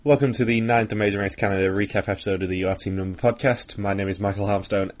Welcome to the 9th Amazing Race Canada recap episode of the UR Team Number podcast. My name is Michael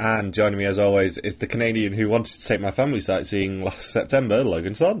Harmstone, and joining me as always is the Canadian who wanted to take my family sightseeing last September,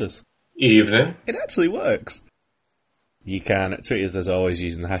 Logan Saunders. Evening. It actually works. You can tweet us as always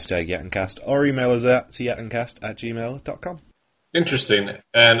using the hashtag YattenCast or email us at yattencast@gmail.com. Interesting.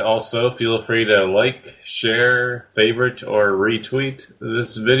 And also feel free to like, share, favorite, or retweet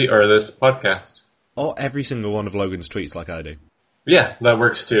this video or this podcast. Or every single one of Logan's tweets like I do. Yeah, that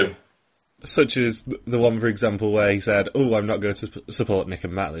works too. Such as the one, for example, where he said, "Oh, I'm not going to support Nick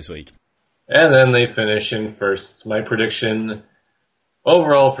and Matt this week." And then they finish in first. My prediction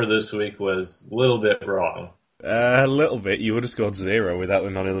overall for this week was a little bit wrong. A little bit. You would have scored 0 without the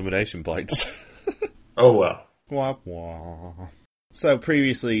non-elimination points. Oh well. Wah, wah. So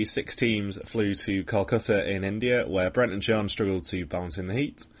previously, 6 teams flew to Kolkata in India, where Brent and Sean struggled to balance in the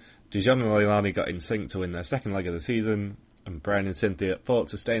heat. Dijon and Leilani got in sync to win their second leg of the season, and Brian and Cynthia fought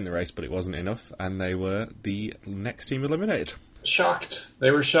to stay in the race, but it wasn't enough, and they were the next team eliminated. Shocked.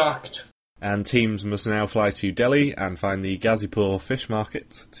 They were shocked. And teams must now fly to Delhi and find the Ghazipur fish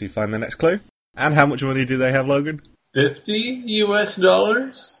market to find their next clue. And how much money do they have, Logan? $50 US?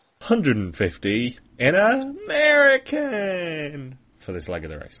 150 in American for this leg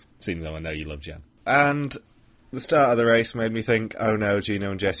of the race. Seems though I know you love Jan. And the start of the race made me think, oh no,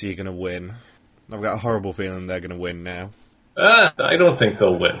 Gino and Jesse are going to win. I've got a horrible feeling they're going to win now. I don't think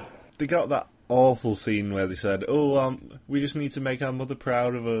they'll win. They got that awful scene where they said, we just need to make our mother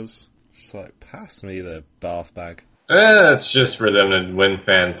proud of us. Just like, pass me the bath bag. It's just for them to win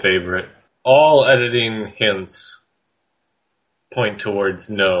fan favorite. All editing hints point towards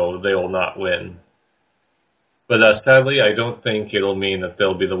no, they will not win. But sadly, I don't think it'll mean that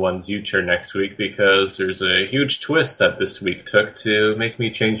they'll be the ones you turn next week, because there's a huge twist that this week took to make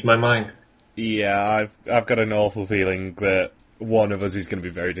me change my mind. Yeah, I've got an awful feeling that one of us is going to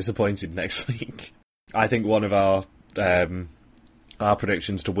be very disappointed next week. I think one of our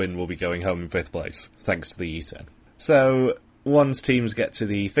predictions to win will be going home in 5th place, thanks to the U-turn. So, once teams get to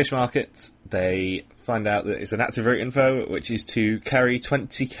the fish market, they find out that it's an active route info, which is to carry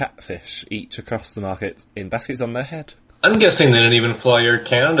 20 catfish each across the market in baskets on their head. I'm guessing they didn't even fly Air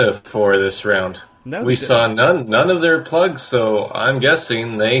Canada for this round. No, we saw none of their plugs, so I'm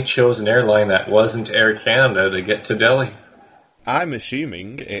guessing they chose an airline that wasn't Air Canada to get to Delhi. I'm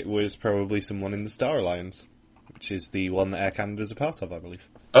assuming it was probably someone in the Star Alliance, which is the one that Air Canada's a part of, I believe.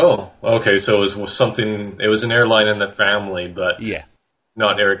 Oh, okay, so it was an airline in the family, but yeah,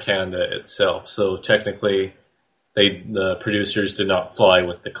 not Air Canada itself. So technically, the producers did not fly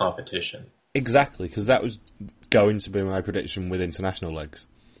with the competition. Exactly, because that was going to be my prediction with international legs.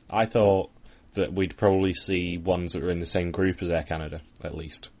 I thought that we'd probably see ones that were in the same group as Air Canada, at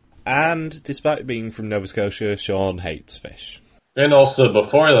least. And despite being from Nova Scotia, Sean hates fish. And also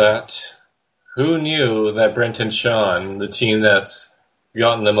before that, who knew that Brent and Sean, the team that's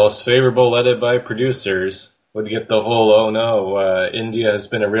gotten the most favorable edit by producers, would get the whole, oh no, India has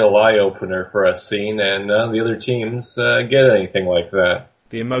been a real eye-opener for us scene, and none of the other teams get anything like that.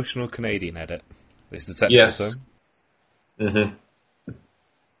 The emotional Canadian edit is the technical term. Mm-hmm.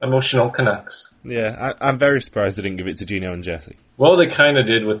 Emotional Canucks. Yeah, I'm very surprised they didn't give it to Gino and Jesse. Well, they kind of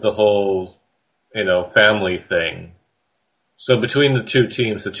did with the whole, family thing. So between the two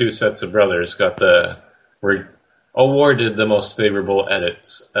teams, the two sets of brothers were awarded the most favorable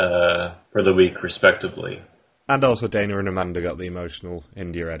edits for the week, respectively. And also Dana and Amanda got the emotional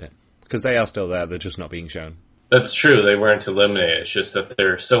India edit. Because they are still there, they're just not being shown. That's true, they weren't eliminated. It's just that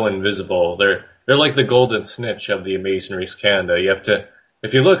they're so invisible. They're like the golden snitch of the Amazing Race Canada. You have to...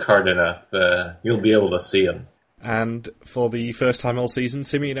 If you look hard enough, you'll be able to see them. And for the first time all season,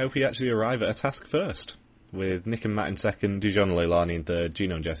 Simi and Opie actually arrive at a task first, with Nick and Matt in second, Dijon and Leilani in third,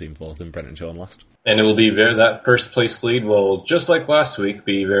 Gino and Jesse in fourth, and Brent and Sean last. And it will be that first place lead will, just like last week,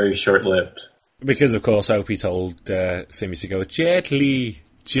 be very short-lived. Because, of course, Opie told Simi to go, gently,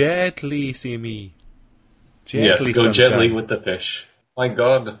 Simi. Gently, yes, go sunshine. gently with the fish. My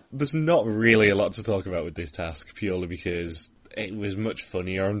God. There's not really a lot to talk about with this task, purely because it was much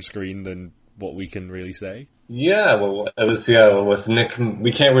funnier on screen than what we can really say. Yeah, well, it was, with Nick,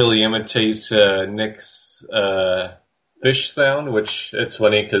 we can't really imitate Nick's fish sound, which it's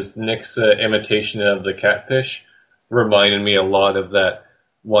funny because Nick's imitation of the catfish reminded me a lot of that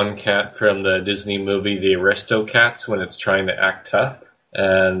one cat from the Disney movie, The Aristocats, when it's trying to act tough.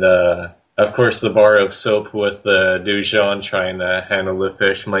 And, of course, the bar of soap with Dijon trying to handle the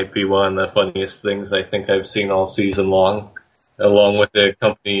fish might be one of the funniest things I think I've seen all season long, along with the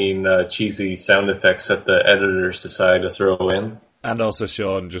accompanying cheesy sound effects that the editors decide to throw in. And also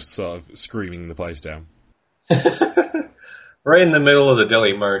Sean just sort of screaming the place down. right in the middle of the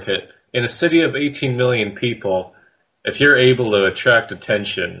Delhi market, in a city of 18 million people, if you're able to attract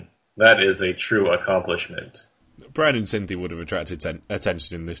attention, that is a true accomplishment. Brian and Cynthia would have attracted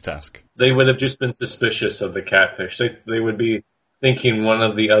attention in this task. They would have just been suspicious of the catfish. They would be thinking one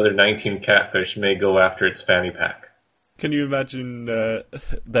of the other 19 catfish may go after its fanny pack. Can you imagine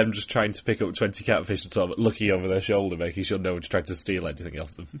them just trying to pick up 20 catfish and sort of looking over their shoulder, making sure no one's trying to steal anything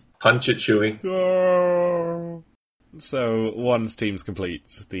off them? Punch it, Chewie. So, once teams complete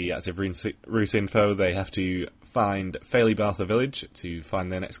the active route info, they have to find Fairley Bartha village to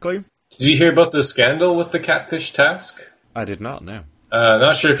find their next clue. Did you hear about the scandal with the catfish task? I did not know.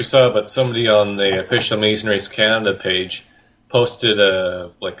 Not sure if you saw it, but somebody on the official Amazing Race Canada page posted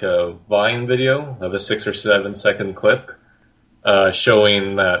a Vine video of a 6 or 7 second clip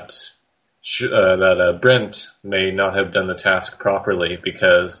showing that Brent may not have done the task properly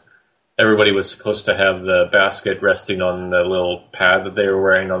because everybody was supposed to have the basket resting on the little pad that they were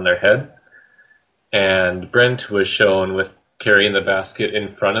wearing on their head, and Brent was shown with carrying the basket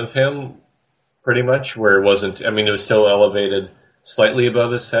in front of him, pretty much, where it wasn't. I mean, it was still elevated slightly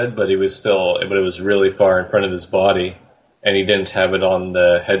above his head, but it was really far in front of his body, and he didn't have it on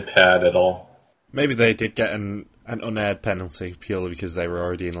the head pad at all. Maybe they did get an unaired penalty purely because they were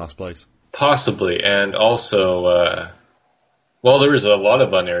already in last place. Possibly, and also, there was a lot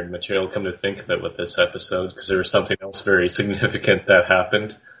of unaired material, come to think of it, with this episode, because there was something else very significant that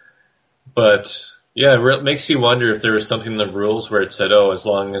happened. But, yeah, it makes you wonder if there was something in the rules where it said, as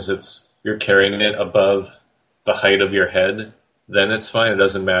long as you're carrying it above the height of your head, then it's fine. It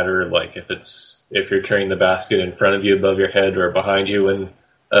doesn't matter, like, if you're carrying the basket in front of you above your head or behind you and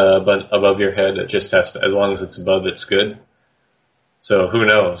above your head, it just has to, as long as it's above, it's good. So who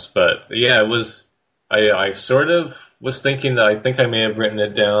knows? But yeah, I sort of was thinking that I think I may have written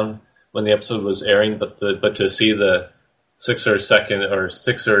it down when the episode was airing, but to see the 6 or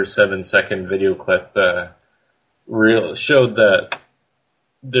 7 second video clip showed that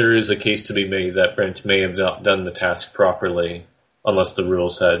there is a case to be made that Brent may have not done the task properly, unless the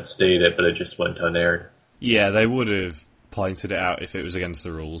rules had stated it, but it just went unaired. Yeah, they would have pointed it out if it was against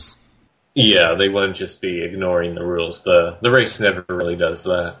the rules. Yeah, they wouldn't just be ignoring the rules. The race never really does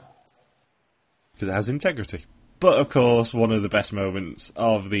that. Because it has integrity. But, of course, one of the best moments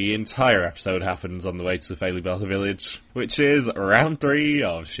of the entire episode happens on the way to the Fairley Bartha village, which is round 3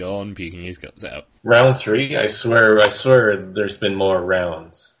 of Sean puking his guts out. Round 3? I swear there's been more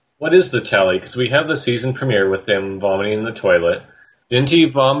rounds. What is the tally? Because we have the season premiere with him vomiting in the toilet. Didn't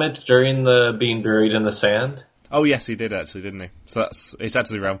he vomit during the being buried in the sand? Oh, yes, he did actually, didn't he? So it's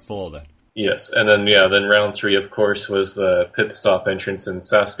actually round 4 then. Yes, and then round 3, of course, was the pit stop entrance in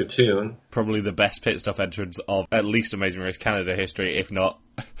Saskatoon. Probably the best pit stop entrance of at least Amazing Race Canada history, if not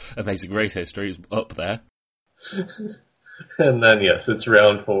Amazing Race history, is up there. And then, yes, it's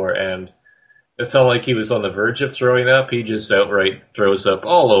round 4, and it's not like he was on the verge of throwing up. He just outright throws up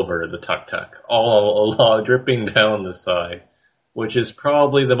all over the tuk-tuk, all dripping down the side, which is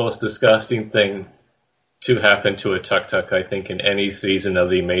probably the most disgusting thing to happen to a tuk-tuk, I think, in any season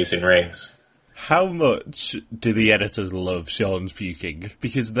of The Amazing Race. How much do the editors love Sean's puking?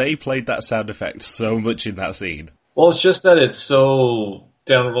 Because they played that sound effect so much in that scene. Well, it's just that it's so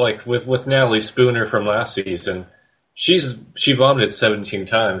down, like, with Natalie Spooner from last season, she vomited 17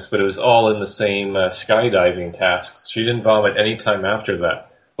 times, but it was all in the same skydiving tasks. She didn't vomit any time after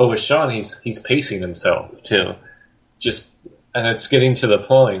that. But with Sean, he's pacing himself, too. And it's getting to the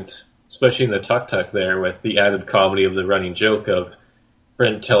point, especially in the tuk-tuk there, with the added comedy of the running joke of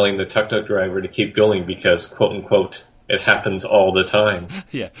Brent telling the tuk-tuk driver to keep going because, quote-unquote, it happens all the time.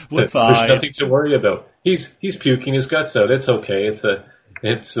 Yeah, we're fine. There's nothing to worry about. He's puking his guts out. It's okay.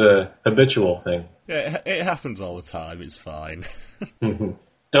 It's a habitual thing. Yeah, it happens all the time. It's fine.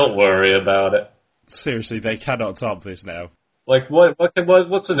 Don't worry about it. Seriously, they cannot top this now. Like,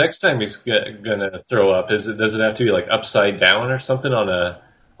 what's the next time he's gonna throw up? Does it have to be, like, upside down or something on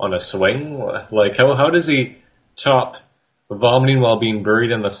a swing? Like, how does he top vomiting while being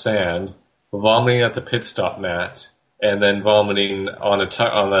buried in the sand, vomiting at the pit stop mat, and then vomiting on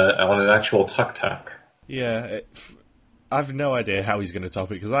an actual tuk-tuk? Yeah, I've no idea how he's going to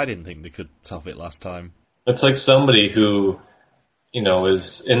top it, because I didn't think they could top it last time. It's like somebody who,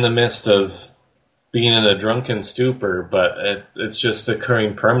 is in the midst of being in a drunken stupor, but it's just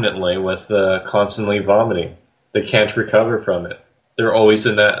occurring permanently with constantly vomiting. They can't recover from it. They're always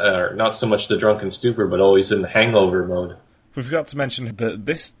in that, not so much the drunken stupor, but always in the hangover mode. We forgot to mention that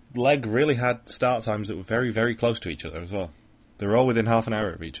this leg really had start times that were very, very close to each other as well. They were all within half an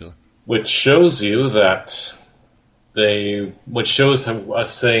hour of each other. Which shows you that which shows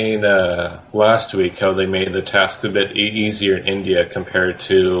us saying last week how they made the task a bit easier in India compared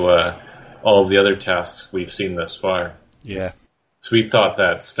to all the other tasks we've seen thus far. Yeah. So we thought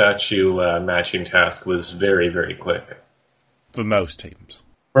that statue matching task was very, very quick. For most teams.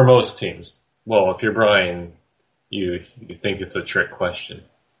 For most teams. Well, if you're Brian, you think it's a trick question.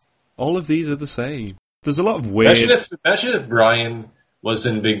 All of these are the same. There's a lot of weird... Imagine if Brian was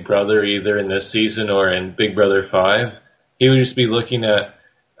in Big Brother either in this season or in Big Brother 5. He would just be looking at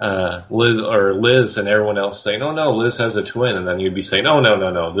Liz and everyone else saying, oh no, Liz has a twin. And then you'd be saying, oh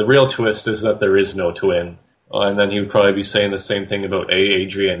no. The real twist is that there is no twin. And then he would probably be saying the same thing about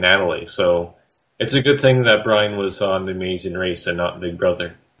Adrian and Natalie. So it's a good thing that Brian was on The Amazing Race and not Big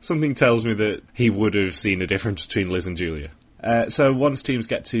Brother. Something tells me that he would have seen a difference between Liz and Julia. So once teams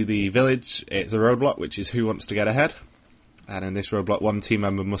get to the village, it's a roadblock, which is who wants to get ahead. And in this roadblock, one team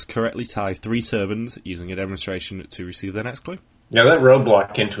member must correctly tie 3 turbans using a demonstration to receive their next clue. Yeah, that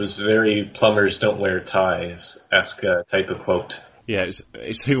roadblock hint was very plumbers don't wear ties-esque type of quote. Yeah,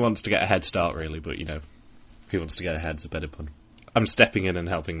 it's who wants to get a head start, really, but, you know, who wants to get ahead is a better pun. I'm stepping in and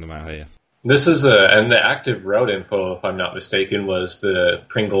helping them out here. This is and the active route info, if I'm not mistaken, was the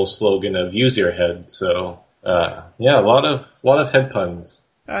Pringles slogan of use your head. So, yeah, a lot of head puns.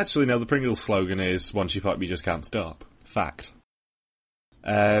 Actually, no, the Pringles slogan is once you pop, you just can't stop. Fact.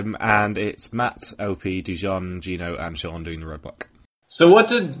 And it's Matt, OP, Dijon, Gino, and Sean doing the roadblock. So what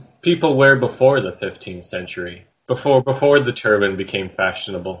did people wear before the 15th century? Before the turban became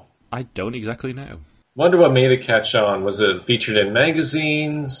fashionable? I don't exactly know. Wonder what made it catch on. Was it featured in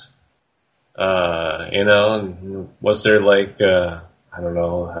magazines? Was there like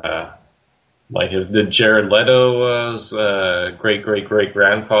did Jared Leto's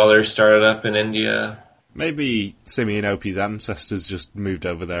great-great-great-grandfather started up in India? Maybe Simeon Opie's ancestors just moved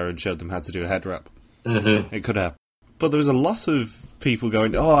over there and showed them how to do a head wrap. Mm-hmm. It could have. But there was a lot of people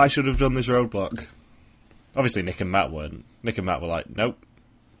going, oh, I should have done this roadblock. Obviously Nick and Matt weren't. Nick and Matt were like, nope,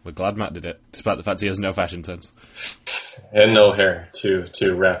 we're glad Matt did it, despite the fact he has no fashion sense. And no hair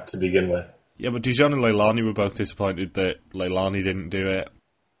to wrap to begin with. Yeah, but Dijon and Leilani were both disappointed that Leilani didn't do it.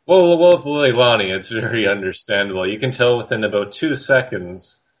 Well, with Leilani, it's very understandable. You can tell within about 2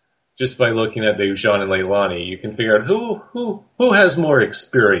 seconds, just by looking at Dijon and Leilani, you can figure out who has more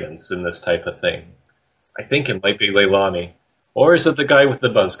experience in this type of thing. I think it might be Leilani. Or is it the guy with the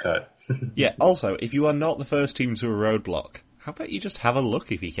buzz cut? Yeah, also, if you are not the first team to a roadblock, how about you just have a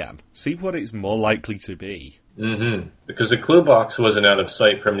look if you can? See what it's more likely to be. Mm-hmm. Because the clue box wasn't out of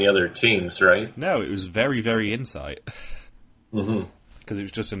sight from the other teams, right? No, it was very, very in sight. Mm-hmm. Because it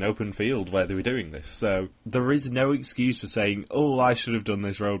was just an open field where they were doing this. So there is no excuse for saying, oh, I should have done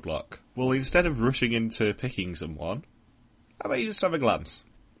this roadblock. Well, instead of rushing into picking someone, how about you just have a glance?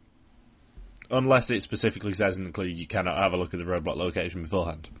 Unless it specifically says in the clue you cannot have a look at the roadblock location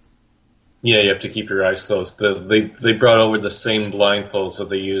beforehand. Yeah, you have to keep your eyes closed. They brought over the same blindfolds that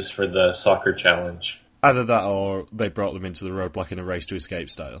they used for the soccer challenge. Either that or they brought them into the roadblock in a Race to Escape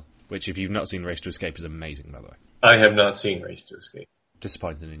style. Which, if you've not seen Race to Escape, is amazing, by the way. I have not seen Race to Escape.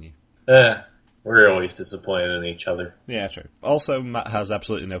 Disappointing in you. We're always disappointed in each other. Yeah, true. Also, Matt has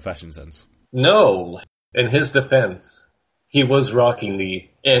absolutely no fashion sense. No! In his defense, he was rocking the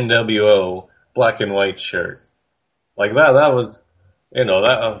NWO black and white shirt. Like that was,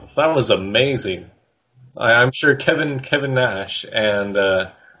 that was amazing. I'm sure Kevin Nash and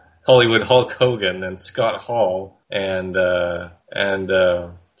Hollywood Hulk Hogan and Scott Hall and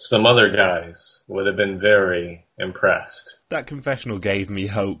some other guys would have been very impressed. That confessional gave me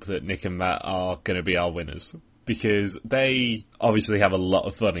hope that Nick and Matt are going to be our winners, because they obviously have a lot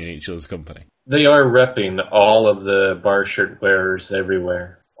of fun in each other's company. They are repping all of the bar shirt wearers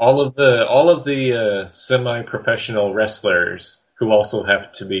everywhere. All of the semi-professional wrestlers who also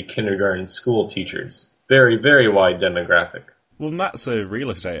have to be kindergarten school teachers. Very, very wide demographic. Well, Matt's a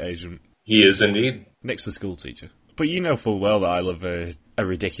real estate agent. He is indeed. Nick's a school teacher. But you know full well that I love a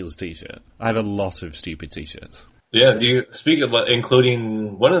ridiculous t-shirt. I have a lot of stupid t-shirts. Yeah, do you speak of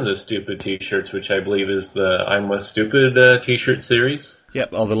including one of the stupid t-shirts, which I believe is the I'm Less Stupid t-shirt series?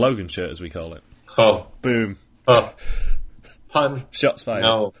 Yep, or the Logan shirt as we call it. Oh. Boom. Oh. Pun. Shots fired.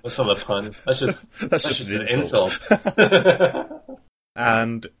 No, that's not a pun. That's just an an insult. insult.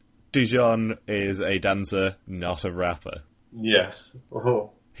 And Dijon is a dancer, not a rapper. Yes.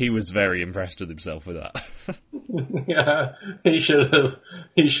 Oh. He was very impressed with himself with that. Yeah, he should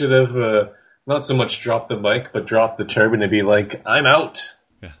have not so much dropped the mic, but dropped the turban and be like, "I'm out."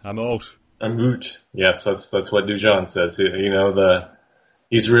 Yeah, I'm out. I'm out. Yes, that's what Dijon says.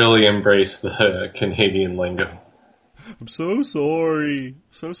 He's really embraced the Canadian lingo. I'm so sorry.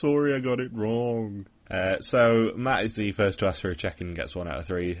 So sorry I got it wrong. So Matt is the first to ask for a check and gets 1 out of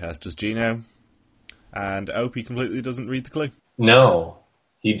 3, as does Gino. And Opie completely doesn't read the clue. No,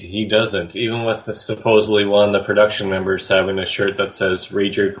 he doesn't. Even with supposedly one of the production members having a shirt that says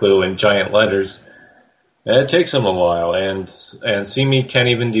 "Read your clue" in giant letters, it takes him a while, and Simi can't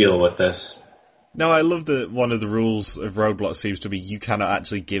even deal with this. No, I love that one of the rules of Roblox seems to be you cannot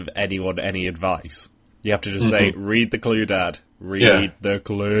actually give anyone any advice. You have to just say, read the clue, Dad. Read the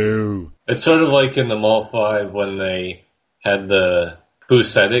clue. It's sort of like in the Mall 5 when they had the Who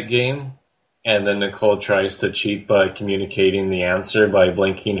Said It game, and then Nicole tries to cheat by communicating the answer by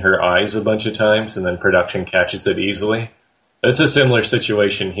blinking her eyes a bunch of times, and then production catches it easily. It's a similar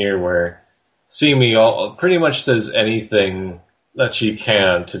situation here where Simi pretty much says anything that she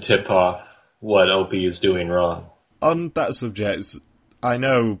can to tip off what Opie is doing wrong. On that subject, I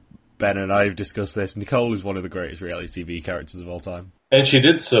know Ben and I have discussed this. Nicole is one of the greatest reality TV characters of all time. And she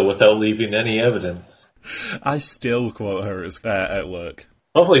did so without leaving any evidence. I still quote her at work.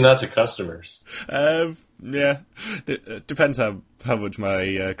 Hopefully not to customers. Yeah. Depends how much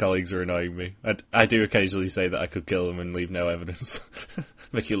my colleagues are annoying me. I do occasionally say that I could kill them and leave no evidence.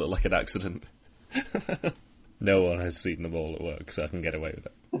 Make it look like an accident. No one has seen them all at work, so I can get away with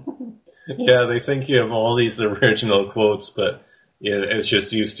it. Yeah, they think you have all these original quotes, but it's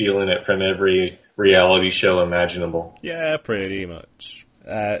just you stealing it from every reality show imaginable. Yeah, pretty much.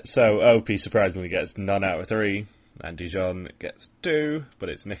 So Opie surprisingly gets none out of 3, and Dijon gets 2, but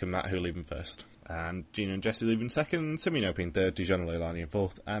it's Nick and Matt who leave him first. And Gina and Jesse leave in second, Simi and Opie in third, Dijon and Leilani in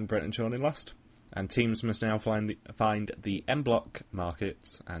fourth, and Brent and Sean in last. And teams must now find the M Block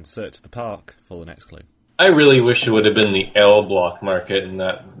markets and search the park for the next clue. I really wish it would have been the L Block market, and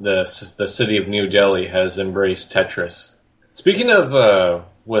that the city of New Delhi has embraced Tetris. Speaking of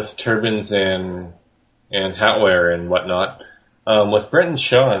with turbans and hatware and whatnot, with Brent and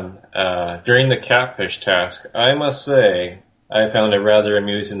Sean, during the catfish task, I must say I found it rather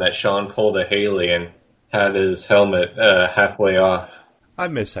amusing that Sean pulled a Haley and had his helmet halfway off. I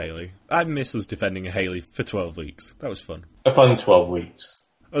miss Haley. I miss us defending a Haley for 12 weeks. That was fun. A fun 12 weeks.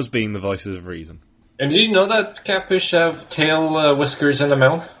 Us being the voices of reason. And did you know that catfish have tail whiskers and a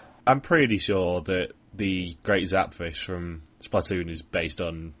mouth? I'm pretty sure that the Great Zapfish from Splatoon is based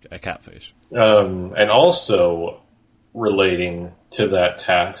on a catfish. And also relating to that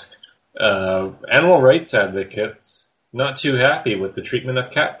task, animal rights advocates not too happy with the treatment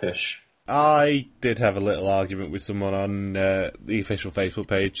of catfish. I did have a little argument with someone on the official Facebook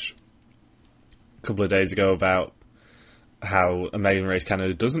page a couple of days ago about how Amazing Race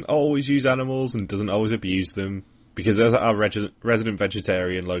Canada doesn't always use animals and doesn't always abuse them, because as our resident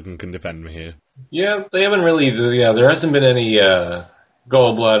vegetarian, Logan can defend me here. Yeah, they haven't really, there hasn't been any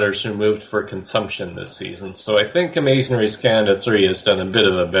gallbladders removed for consumption this season, so I think Amazing Race Canada 3 has done a bit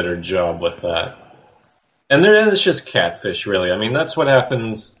of a better job with that. And then it's just catfish, really. I mean, that's what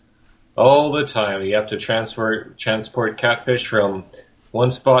happens all the time. You have to transport catfish from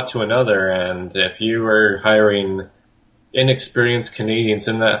one spot to another, and if you are hiring inexperienced Canadians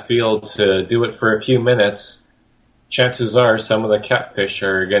in that field to do it for a few minutes, chances are some of the catfish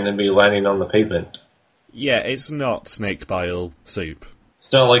are going to be landing on the pavement. Yeah, it's not snake bile soup.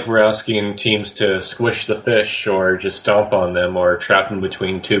 It's not like we're asking teams to squish the fish or just stomp on them or trap them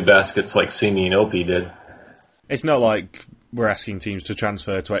between two baskets like Simi and Opie did. It's not like we're asking teams to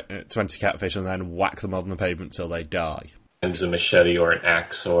transfer 20 catfish and then whack them on the pavement till they die. Use a machete or an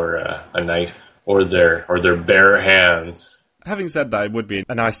axe or a knife or their bare hands. Having said that, it would be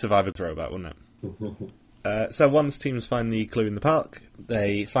a nice survivor throwback, wouldn't it? So once teams find the clue in the park,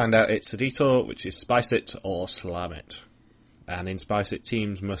 they find out it's a detour, which is Spice It or Slam It. And in Spice It,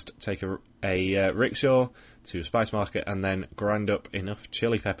 teams must take a rickshaw to a spice market and then grind up enough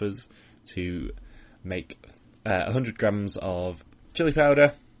chili peppers to make 100 grams of chili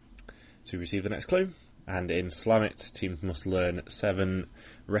powder to receive the next clue. And in Slam It, teams must learn 7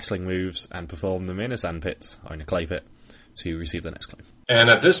 wrestling moves and perform them in a sandpit or in a clay pit to receive the next clue. And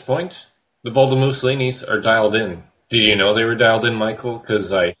at this point, the Bolden Mussolinis are dialed in. Did you know they were dialed in, Michael?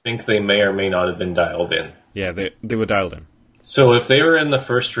 Because I think they may or may not have been dialed in. Yeah, they were dialed in. So if they were in the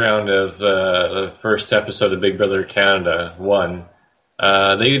first round of the first episode of Big Brother Canada 1,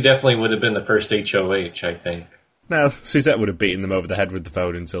 they definitely would have been the first HOH, I think. Now, Suzette would have beaten them over the head with the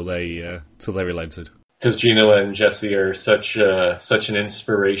phone until they relented. Because Gino and Jesse are such an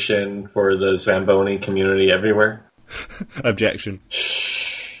inspiration for the Zamboni community everywhere. Objection.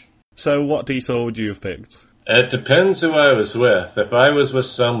 So what detour would you have picked? It depends who I was with. If I was with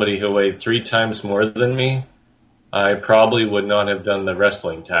somebody who weighed 3 times more than me, I probably would not have done the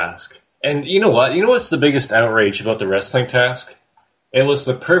wrestling task. And you know what? You know what's the biggest outrage about the wrestling task? It was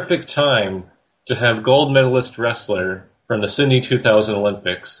the perfect time to have gold medalist wrestler from the Sydney 2000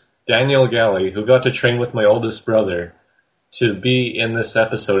 Olympics, Daniel Galley, who got to train with my oldest brother, to be in this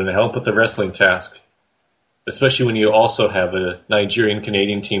episode and help with the wrestling task, especially when you also have a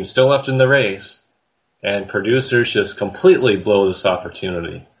Nigerian-Canadian team still left in the race, and producers just completely blow this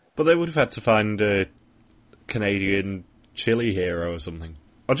opportunity. But they would have had to find a Canadian Chile hero or something.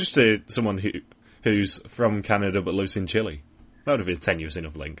 Or just someone who's from Canada but lives in Chile. That would have been a tenuous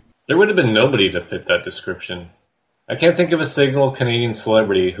enough link. There would have been nobody to fit that description. I can't think of a single Canadian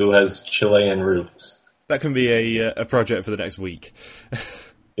celebrity who has Chilean roots. That can be a project for the next week.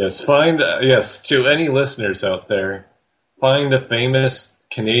 Yes, to any listeners out there, find a famous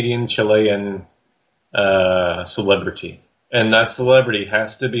Canadian Chilean celebrity. And that celebrity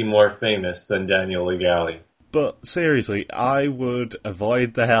has to be more famous than Daniel Legale. But seriously, I would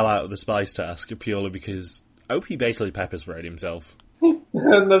avoid the hell out of the spice task purely because OP basically pepper sprayed himself. In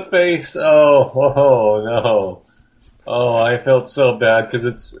the face. Oh, no. Oh, I felt so bad because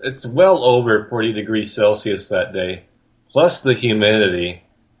it's well over 40 degrees Celsius that day. Plus the humidity.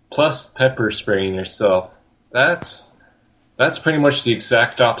 Plus pepper spraying yourself. That's pretty much the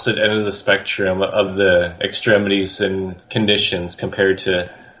exact opposite end of the spectrum of the extremities and conditions compared to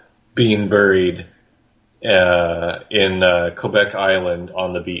being buried in Quebec Island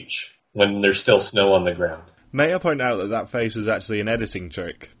on the beach when there's still snow on the ground. May I point out that face was actually an editing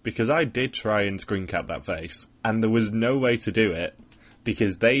trick, because I did try and screen cap that face, and there was no way to do it,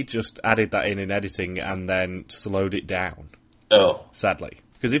 because they just added that in editing and then slowed it down. Oh. Sadly.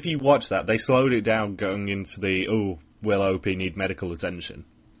 Because if you watch that, they slowed it down going into the, will OP need medical attention,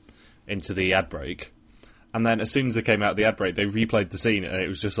 into the ad break. And then as soon as they came out of the ad break, they replayed the scene, and it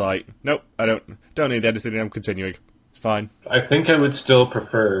was just like, nope, I don't need editing, I'm continuing. It's fine. I think I would still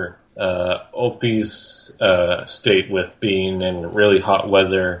prefer OP's state with being in really hot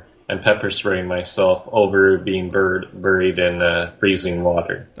weather and pepper spraying myself over being buried in freezing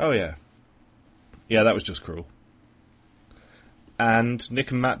water. Oh, yeah. Yeah, that was just cruel. And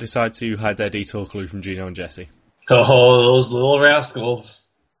Nick and Matt decide to hide their detour clue from Gino and Jesse. Oh, those little rascals.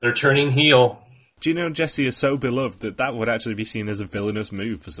 They're turning heel. Gino and Jesse are so beloved that would actually be seen as a villainous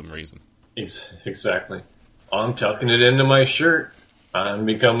move for some reason. Exactly. I'm tucking it into my shirt. I'm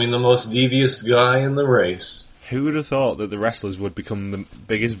becoming the most devious guy in the race. Who would have thought that the wrestlers would become the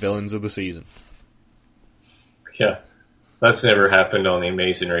biggest villains of the season? Yeah, that's never happened on The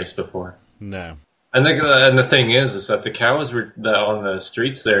Amazing Race before. No. And the thing is that the cows were on the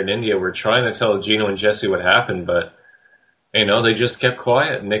streets there in India were trying to tell Gino and Jesse what happened, but, they just kept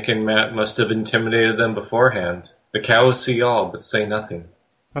quiet. Nick and Matt must have intimidated them beforehand. The cows see all, but say nothing.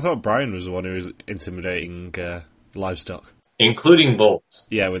 I thought Brian was the one who was intimidating livestock. Including bulls.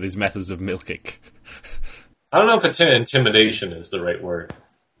 Yeah, with his methods of milking. I don't know if intimidation is the right word.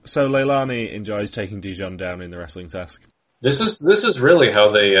 So Leilani enjoys taking Dijon down in the wrestling task. This is really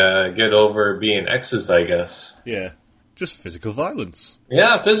how they get over being exes, I guess. Yeah, just physical violence.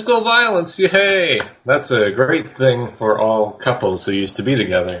 Yeah, physical violence, yay! That's a great thing for all couples who used to be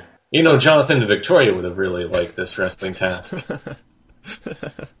together. Jonathan and Victoria would have really liked this wrestling task.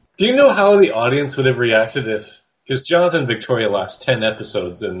 Do you know how the audience would have reacted if... Because Jonathan and Victoria last 10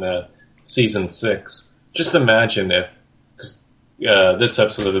 episodes in season 6. Just imagine if... Cause, this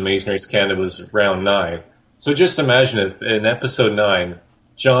episode of Amazing Race Canada was round 9. So just imagine if in episode 9,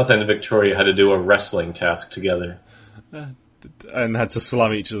 Jonathan and Victoria had to do a wrestling task together. And had to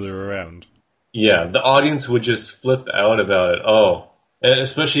slam each other around. Yeah, the audience would just flip out about it. Oh,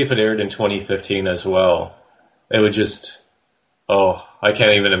 especially if it aired in 2015 as well. It would just... Oh, I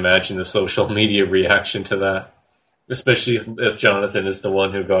can't even imagine the social media reaction to that. Especially if Jonathan is the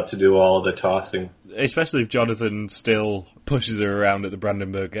one who got to do all the tossing. Especially if Jonathan still pushes her around at the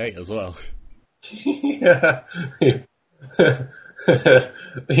Brandenburg Gate as well. Yeah.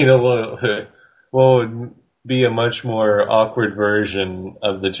 What would be a much more awkward version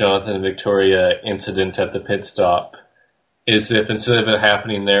of the Jonathan and Victoria incident at the pit stop is if instead of it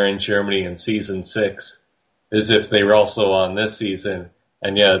happening there in Germany in season 6, is if they were also on this season,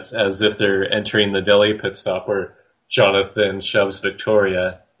 and yeah, it's as if they're entering the Delhi pit stop where Jonathan shoves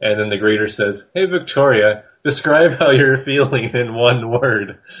Victoria, and then the greeter says, "Hey Victoria, describe how you're feeling in one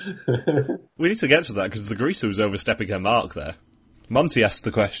word." We need to get to that because the greaser was overstepping her mark there. Monty asked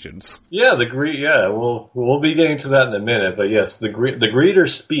the questions. Yeah, we'll be getting to that in a minute, but yes, the greeter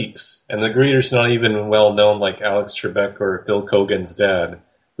speaks, and the greeter's not even well known like Alex Trebek or Phil Kogan's dad.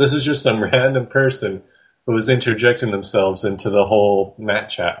 This is just some random person who was interjecting themselves into the whole mat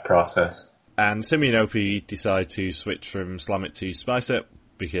chat process. And Simi and Opie decide to switch from Slam It to Spice It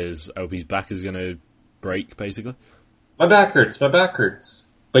because Opie's back is going to break, basically. My back hurts.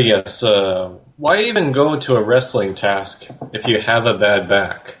 But yes, why even go to a wrestling task if you have a bad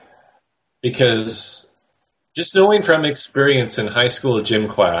back? Because just knowing from experience in high school gym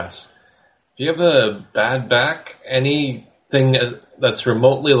class, if you have a bad back, anything that's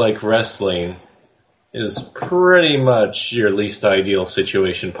remotely like wrestling is pretty much your least ideal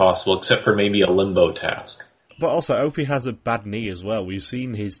situation possible, except for maybe a limbo task. But also, Opie has a bad knee as well. We've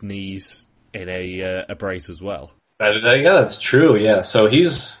seen his knees in a brace as well. Yeah, that's true, yeah. So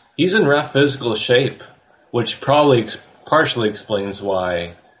he's in rough physical shape, which probably partially explains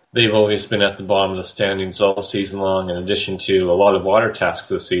why they've always been at the bottom of the standings all season long, in addition to a lot of water tasks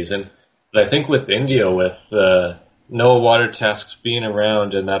this season. But I think with India, with no water tasks being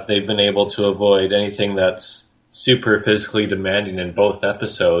around and that they've been able to avoid anything that's super physically demanding in both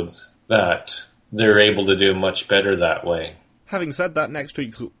episodes, that they're able to do much better that way. Having said that, next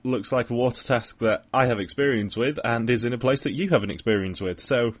week looks like a water task that I have experience with and is in a place that you haven't experience with.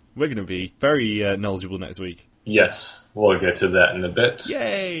 So we're going to be very knowledgeable next week. Yes, we'll get to that in a bit.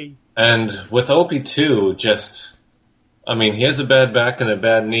 Yay! And with Opie too, he has a bad back and a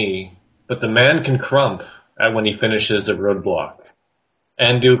bad knee, but the man can crump when he finishes a roadblock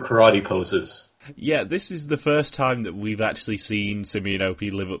and do karate poses. Yeah, this is the first time that we've actually seen Simi and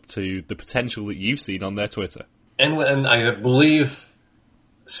Opie live up to the potential that you've seen on their Twitter. And I believe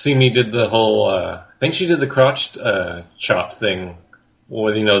Simi did the whole, I think she did the crotch chop thing,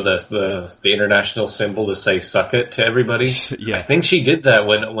 or, the international symbol to say suck it to everybody. Yeah. I think she did that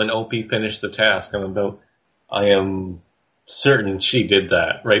when Opie finished the task. I am certain she did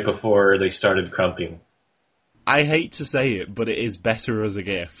that right before they started crumping. I hate to say it, but it is better as a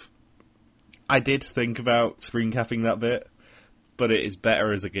GIF. I did think about screen capping that bit, but it is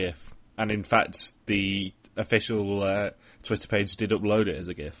better as a GIF. And in fact, the official Twitter page did upload it as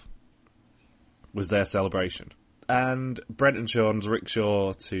a GIF. Was their celebration. And Brent and Sean's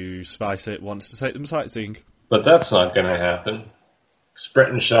rickshaw to spice it wants to take them sightseeing. But that's not going to happen. 'Cause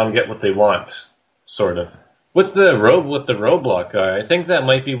Brent and Sean get what they want, sort of. With the roadblock guy, I think that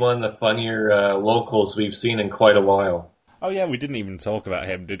might be one of the funnier locals we've seen in quite a while. Oh yeah, we didn't even talk about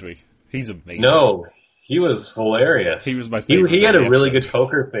him, did we? He's amazing. No, he was hilarious. He was my favorite. He had a really good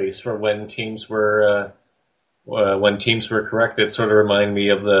poker face for when teams were correct. It sort of reminded me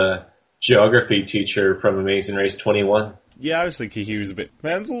of the geography teacher from Amazing Race 21. Yeah, I was thinking he was a bit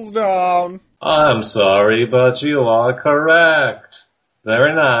pencils down. I'm sorry, but you are correct.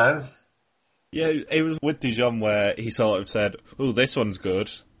 Very nice. Yeah, it was with Dijon where he sort of said, "Oh, this one's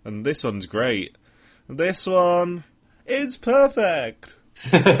good, and this one's great, and this one, it's perfect."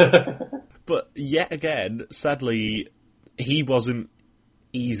 But yet again, sadly, he wasn't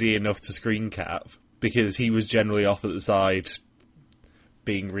easy enough to screen cap because he was generally off at the side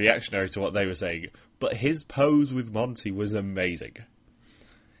being reactionary to what they were saying. But his pose with Monty was amazing.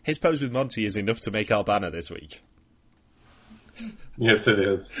 His pose with Monty is enough to make our banner this week. Yes, it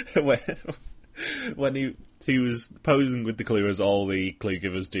is. When he was posing with the clue, as all the clue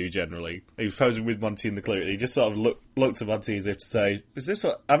givers do generally. He was posing with Monty in the clue, and he just sort of looked at Monty as if to say, "Is this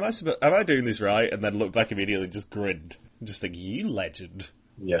what? Am I doing this right?" And then looked back immediately, and just grinned, and just thinking, "You legend."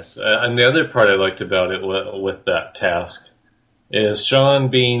 Yes, and the other part I liked about it with that task is Sean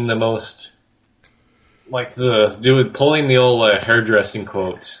being the most, like pulling the old hairdressing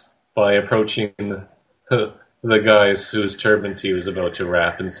quote by approaching the guys whose turbans he was about to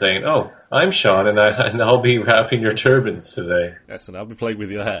wrap and saying, "Oh, I'm Sean, and I'll be wrapping your turbans today." Yes, and I'll be playing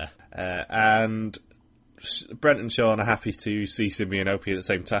with your hair. And Brent and Sean are happy to see Simi and Opie at the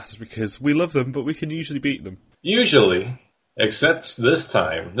same task because we love them, but we can usually beat them. Usually, except this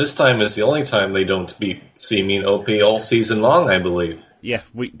time. This time is the only time they don't beat Simi and Opie all season long, I believe. Yeah,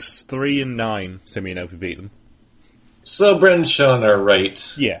 weeks 3 and 9, Simi and Opie beat them. So Brent and Sean are right.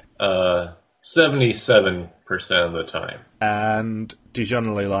 Yeah. 77% of the time. And Dijon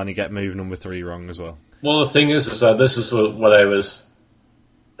and Leilani get move number 3 wrong as well. Well, the thing is that this is what I was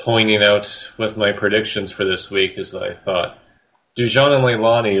pointing out with my predictions for this week, is that I thought Dijon and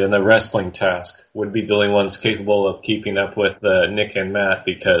Leilani in the wrestling task would be the only ones capable of keeping up with Nick and Matt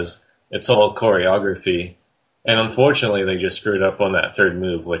because it's all choreography. And unfortunately, they just screwed up on that third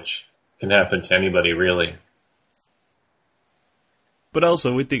move, which can happen to anybody, really. But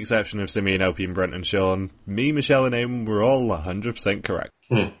also, with the exception of Simi and Opie and Brent and Sean, me, Michelle and Eamon were all 100% correct.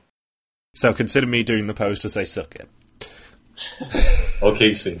 So consider me doing the pose to say suck it.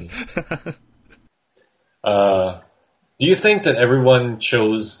 Okay, Simi. Do you think that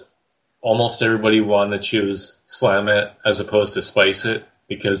almost everybody wanted to choose Slam It as opposed to Spice It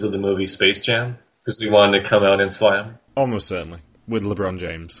because of the movie Space Jam? Because they wanted to come out and slam? Almost certainly. With LeBron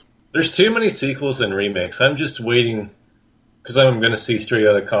James. There's too many sequels and remakes. I'm just waiting because I'm going to see Straight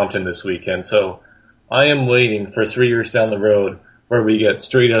Outta Compton this weekend. So I am waiting for 3 years down the road where we get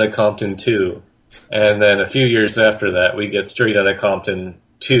Straight Outta Compton 2. And then a few years after that, we get Straight Outta Compton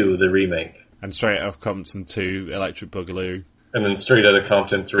 2, the remake. And Straight Outta Compton 2, Electric Boogaloo. And then Straight Outta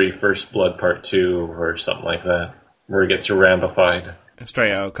Compton 3, First Blood Part 2, or something like that, where it gets rambified.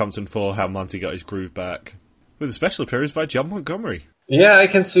 Straight Outta Compton 4, How Monty Got His Groove Back. With a special appearance by John Montgomery. Yeah, I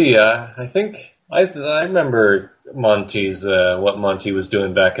can see. I think I remember Monty's what Monty was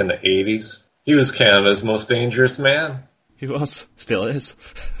doing back in the 80s. He was Canada's most dangerous man. He was. Still is.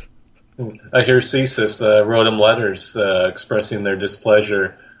 I hear CSIS wrote him letters expressing their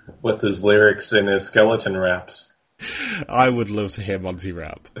displeasure with his lyrics in his skeleton raps. I would love to hear Monty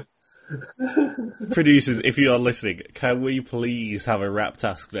rap. Producers, if you are listening, can we please have a rap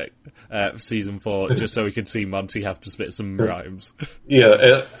task for season 4, just so we can see Monty have to spit some rhymes?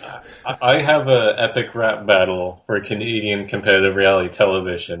 Yeah, I have an epic rap battle for Canadian competitive reality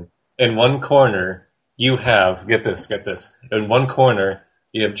television. In one corner, you have, get this, in one corner,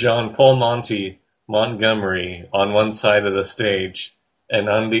 you have John Paul Monty Montgomery on one side of the stage, and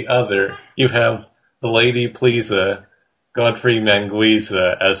on the other, you have the Lady Pleaser, Godfrey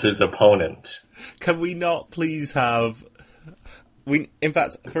Manguiza, as his opponent. Can we not please have... In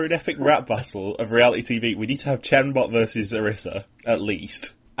fact, for an epic rap battle of reality TV, we need to have Chenbot versus Arissa, at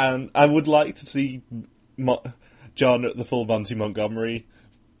least. And I would like to see John at the full Monty Montgomery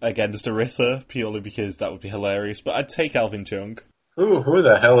against Arissa, purely because that would be hilarious. But I'd take Alvin Chung. Ooh, who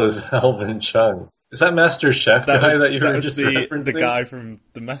the hell is Alvin Chung? Is that Master Chef guy that you were just referencing? The guy from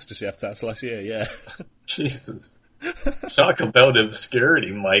the Master Chef test last year, yeah. Jesus. Talk about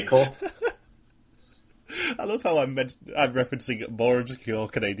obscurity, Michael. I love how I'm referencing more obscure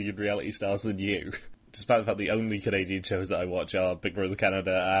Canadian reality stars than you, despite the fact the only Canadian shows that I watch are Big Brother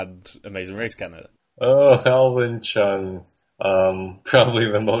Canada and Amazing Race Canada. Oh, Alvin Chung.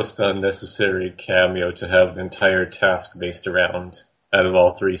 Probably the most unnecessary cameo to have an entire task based around out of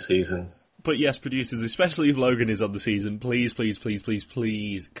all 3 seasons. But yes, producers, especially if Logan is on the season, please,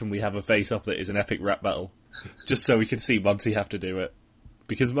 can we have a face-off that is an epic rap battle? Just so we can see Monty have to do it.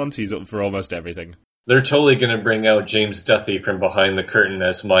 Because Monty's up for almost everything. They're totally going to bring out James Duthie from behind the curtain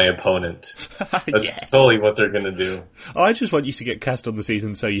as my opponent. That's totally what they're going to do. I just want you to get cast on the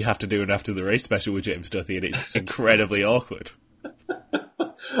season so you have to do an After the Race special with James Duthie, and it's incredibly awkward.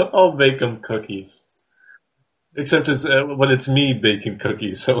 I'll bake him cookies. Except when it's me baking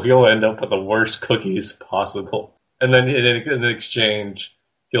cookies, so he'll end up with the worst cookies possible. And then in exchange,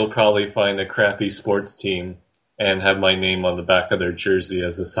 he'll probably find a crappy sports team and have my name on the back of their jersey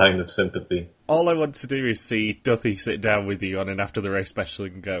as a sign of sympathy. All I want to do is see Duthie sit down with you on an After the Race special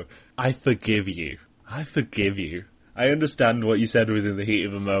and go, I forgive you. I forgive you. I understand what you said was in the heat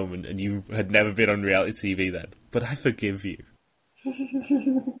of a moment and you had never been on reality TV then, but I forgive you.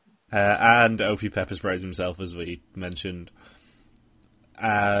 And Opie pepper sprays himself, as we mentioned.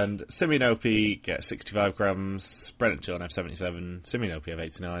 And Simeon Opie gets 65 grams, Brent and Sean have 77, Simeon Opie have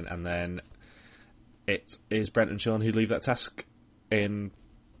 89, and then it is Brent and Sean who leave that task in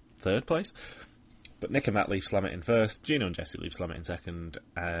 3rd place. But Nick and Matt leave Slamit in 1st, Gino and Jesse leave Slamit in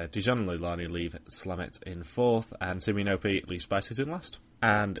 2nd, Dijon and Leilani leave Slamit in 4th, and Simeon Opie leaves Spices in last.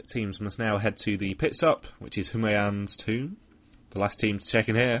 And teams must now head to the pit stop, which is Humayun's tomb. The last team to check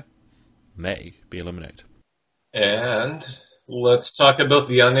in here may be eliminated. And let's talk about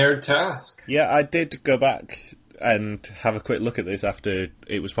the unaired task. Yeah, I did go back and have a quick look at this after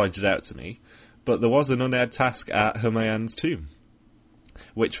it was pointed out to me, but there was an unaired task at Humayun's tomb,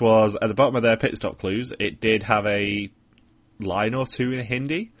 which was at the bottom of their pit stop clues. It did have a line or two in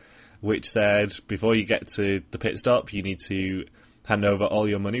Hindi, which said, before you get to the pit stop, you need to hand over all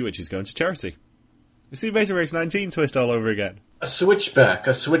your money, which is going to charity. It's the Amazing Race 19 twist all over again. A switchback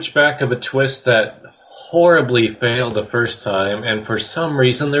of a twist that horribly failed the first time, and for some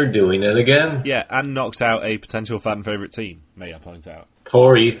reason they're doing it again. Yeah, and knocks out a potential fan favourite team, may I point out.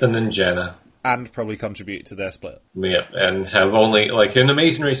 Poor Ethan and Jenna. And probably contribute to their split. Yep, and have only, like in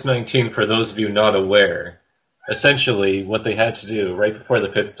Amazing Race 19, for those of you not aware, essentially what they had to do right before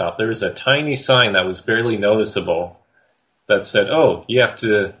the pit stop, there was a tiny sign that was barely noticeable that said, oh, you have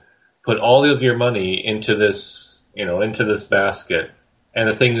to put all of your money into this, into this basket. And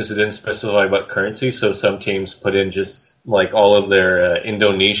the thing is, it didn't specify what currency, so some teams put in just like all of their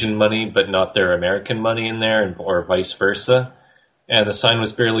Indonesian money, but not their American money in there, or vice versa. And the sign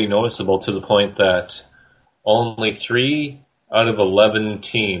was barely noticeable to the point that only 3 out of 11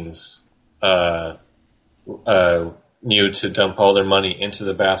 teams knew to dump all their money into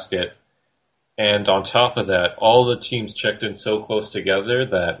the basket. And on top of that, all the teams checked in so close together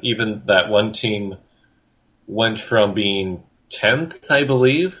that even that one team went from being 10th, I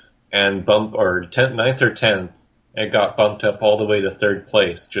believe, and or 10th, 9th or 10th, and got bumped up all the way to 3rd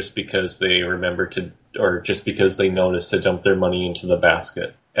place just because they or just because they noticed to dump their money into the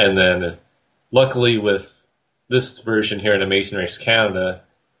basket. And then, luckily with this version here in Amazing Race Canada,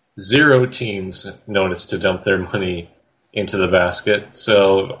 0 teams noticed to dump their money into the basket,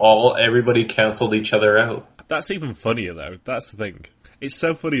 so everybody canceled each other out. That's even funnier, though. That's the thing. It's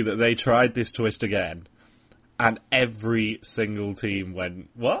so funny that they tried this twist again, and every single team went,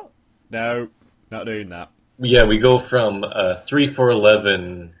 what? No, not doing that. Yeah, we go from 3 for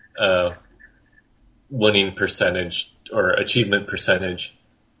 11 winning percentage, or achievement percentage,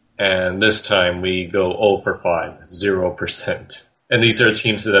 and this time we go 0 for 5, 0%. And these are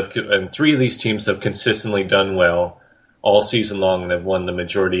teams and 3 of these teams have consistently done well all season long and have won the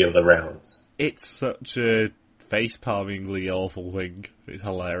majority of the rounds. It's such a face-palmingly awful thing. It's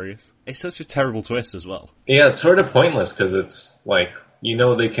hilarious. It's such a terrible twist as well. Yeah, it's sort of pointless because it's like,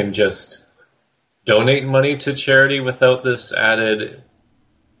 they can just donate money to charity without this added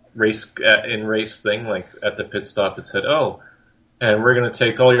race thing. Like at the pit stop it said, and we're going to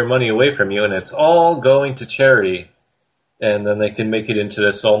take all your money away from you and it's all going to charity. And then they can make it into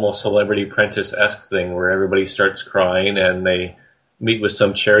this almost Celebrity Apprentice-esque thing where everybody starts crying and they meet with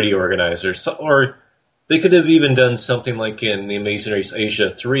some charity organizers. Or they could have even done something like in the Amazing Race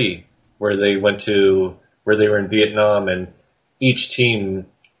Asia 3, where they were in Vietnam and each team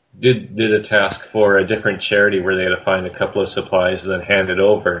did a task for a different charity where they had to find a couple of supplies and then hand it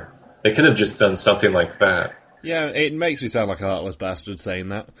over. They could have just done something like that. Yeah, it makes me sound like a heartless bastard saying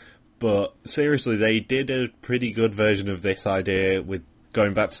that. But seriously, they did a pretty good version of this idea with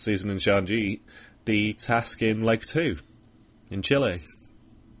going back to Susan and Shanji, the task in Leg 2 in Chile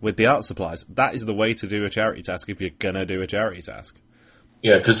with the art supplies. That is the way to do a charity task if you're going to do a charity task.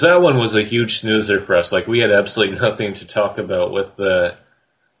 Yeah, because that one was a huge snoozer for us. Like, we had absolutely nothing to talk about with that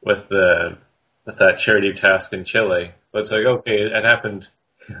charity task in Chile. But it's like, okay, it happened.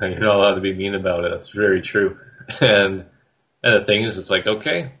 You're not allowed to be mean about it. That's very true. And the thing is, it's like,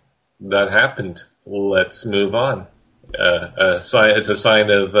 okay, that happened. Let's move on. It's a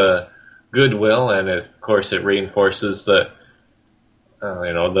sign of goodwill, and of course it reinforces the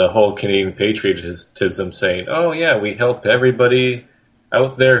whole Canadian patriotism, saying, "Oh yeah, we help everybody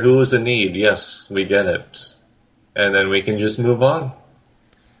out there who is in need. Yes, we get it," and then we can just move on.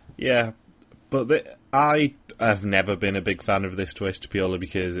 Yeah, but I have never been a big fan of this twist purely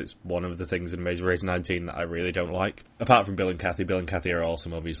because it's one of the things in Amazing Race 19 that I really don't like. Apart from Bill and Kathy. Bill and Kathy are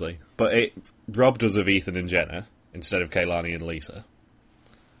awesome, obviously. But it robbed us of Ethan and Jenna instead of Kaylani and Lisa.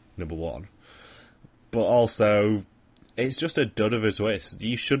 Number 1. But also, it's just a dud of a twist.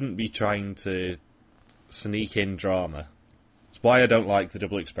 You shouldn't be trying to sneak in drama. It's why I don't like the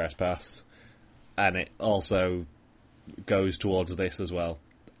Double Express Pass. And it also goes towards this as well.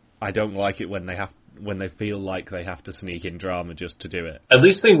 I don't like it when they feel like they have to sneak in drama just to do it. At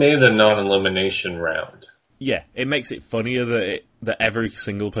least they made it a non-elimination round. Yeah, it makes it funnier that every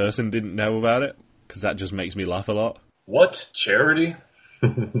single person didn't know about it, because that just makes me laugh a lot. What? Charity?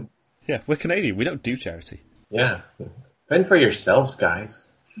 Yeah, we're Canadian. We don't do charity. Yeah. Fend for yourselves, guys.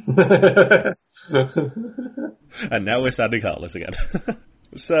 And now we're sounding heartless again.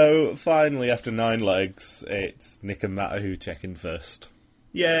 So, finally, after 9 legs, it's Nick and Matt who check in first.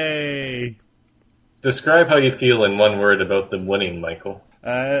 Yay! Describe how you feel in one word about them winning, Michael.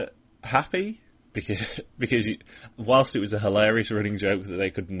 Happy, because whilst it was a hilarious running joke that they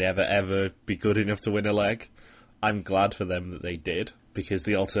could never ever be good enough to win a leg, I'm glad for them that they did, because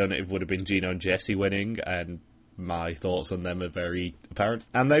the alternative would have been Gino and Jesse winning, and my thoughts on them are very apparent.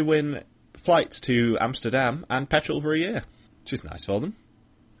 And they win flights to Amsterdam and petrol for a year, which is nice for them.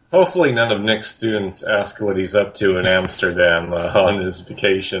 Hopefully none of Nick's students ask what he's up to in Amsterdam on his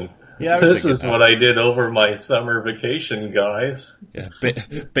vacation. Yeah, this is what I did over my summer vacation, guys. Yeah,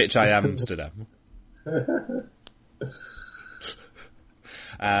 bitch, I am Amsterdam.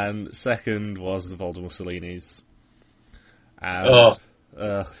 And second was the Voldemort Mussolini's. And,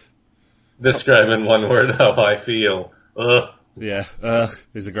 describe in one word how I feel. Ugh. Yeah,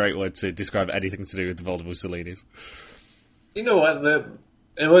 is a great word to describe anything to do with the Voldemort Mussolini's. You know what?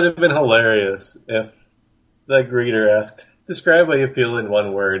 It would have been hilarious if the greeter asked, describe how you feel in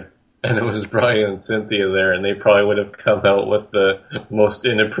one word, and it was Brian and Cynthia there, and they probably would have come out with the most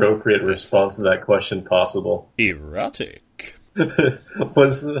inappropriate response to that question possible. Erotic.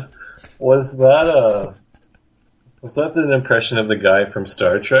 Was that an impression of the guy from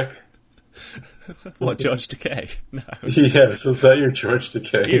Star Trek? What, George Takei? No. Yes, was that your George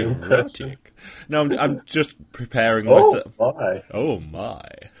Takei impression? No, I'm just preparing myself. Oh my. Oh my.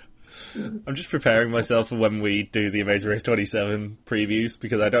 I'm just preparing myself for when we do the Amazing Race 27 previews,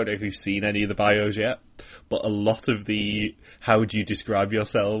 because I don't know if you've seen any of the bios yet, but a lot of the how would you describe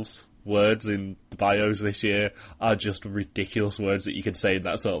yourselves words in the bios this year are just ridiculous words that you can say in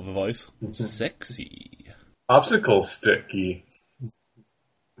that sort of a voice. Sexy. Obstacle sticky.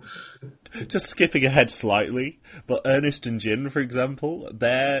 Just skipping ahead slightly, but Ernest and Jin, for example,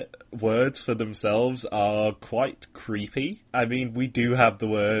 their words for themselves are quite creepy. I mean, we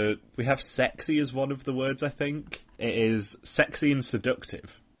have sexy as one of the words, I think. It is sexy and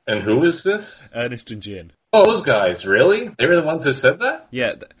seductive. And who is this? Ernest and Jin. Oh, those guys, really? They were the ones who said that?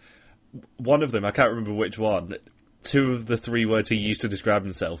 Yeah, one of them, I can't remember which one, 2 of the 3 words he used to describe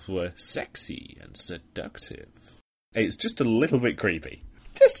himself were sexy and seductive. It's just a little bit creepy.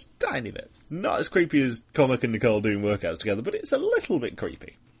 Just a tiny bit. Not as creepy as Cormac and Nicole doing workouts together, but it's a little bit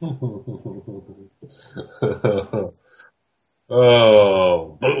creepy.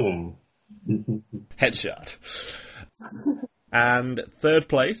 Oh, boom. Headshot. And third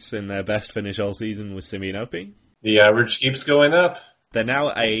place in their best finish all season was Simi and Opie. The average keeps going up. They're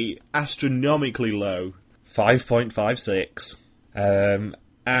now a astronomically low 5.56. And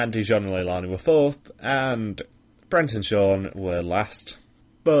Dijon and Leilani were fourth, and Brent and Sean were last.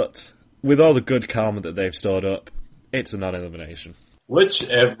 But with all the good karma that they've stored up, it's a non-elimination. Which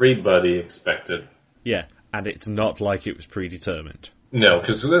everybody expected. Yeah, and it's not like it was predetermined. No,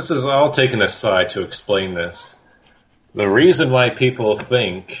 because this is all taken aside to explain this. The reason why people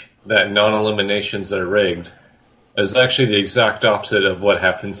think that non-eliminations are rigged is actually the exact opposite of what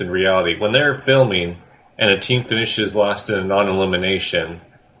happens in reality. When they're filming and a team finishes last in a non-elimination,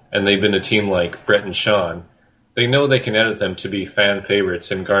 and they've been a team like Brett and Sean, they know they can edit them to be fan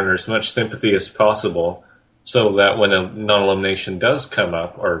favorites and garner as much sympathy as possible, so that when a non-elimination does come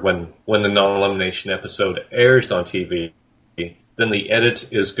up, or when the non-elimination episode airs on TV, then the edit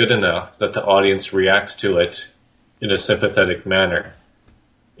is good enough that the audience reacts to it in a sympathetic manner.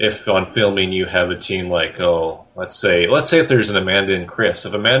 If on filming you have a team like, let's say if there's an Amanda and Chris.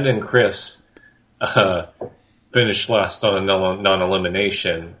 If Amanda and Chris finish last on a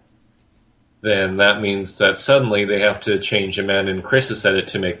non-elimination, then that means that suddenly they have to change Amanda and Chris's edit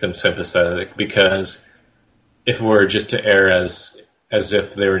to make them sympathetic, because if it were just to air as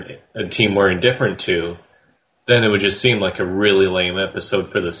if they're a team we're indifferent to, then it would just seem like a really lame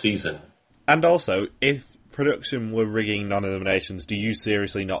episode for the season. And also, if production were rigging non-eliminations, do you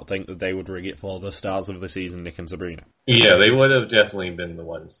seriously not think that they would rig it for the stars of the season, Nick and Sabrina? Yeah, they would have definitely been the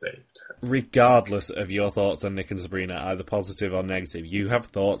ones saved. Regardless of your thoughts on Nick and Sabrina, either positive or negative, you have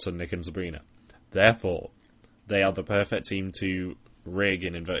thoughts on Nick and Sabrina. Therefore, they are the perfect team to rig,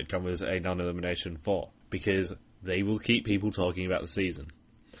 in inverted commas, a non-elimination for, because they will keep people talking about the season.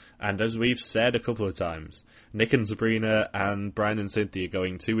 And as we've said a couple of times, Nick and Sabrina and Brian and Cynthia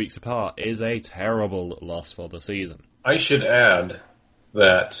going 2 weeks apart is a terrible loss for the season. I should add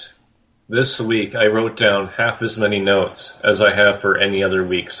that this week I wrote down half as many notes as I have for any other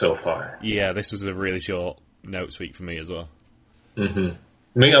week so far. Yeah, this was a really short notes week for me as well. Mm-hmm.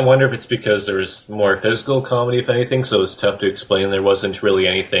 I mean, I wonder if it's because there was more physical comedy, if anything, so it's tough to explain. There wasn't really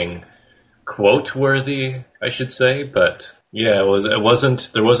anything quote-worthy, I should say, but yeah, there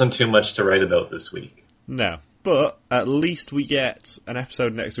wasn't too much to write about this week. No, but at least we get an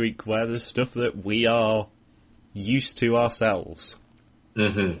episode next week where there's stuff that we are used to ourselves.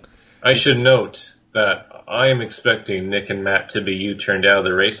 Mm-hmm. I should note that I am expecting Nick and Matt to be U-turned out of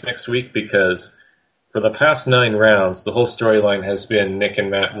the race next week, because for the past 9 rounds, the whole storyline has been Nick and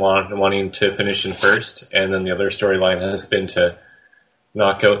Matt wanting to finish in first, and then the other storyline has been to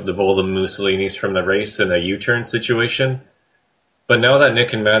knock out the Volta Mussolinis from the race in a U-turn situation. But now that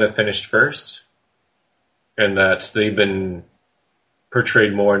Nick and Matt have finished first, and that they've been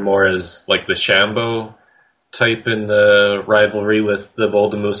portrayed more and more as like the Shambo type in the rivalry with the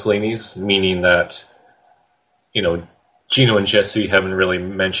Volta Mussolinis, meaning that, you know, Gino and Jesse haven't really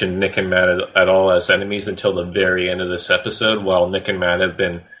mentioned Nick and Matt at all as enemies until the very end of this episode, while Nick and Matt have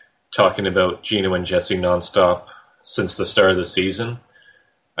been talking about Gino and Jesse nonstop since the start of the season.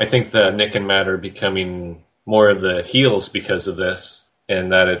 I think that Nick and Matt are becoming more of the heels because of this,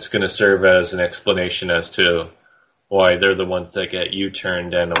 and that it's going to serve as an explanation as to why they're the ones that get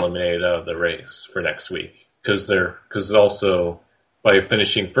U-turned and eliminated out of the race for next week. Because also, by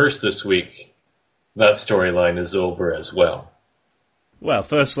finishing first this week, that storyline is over as well. Well,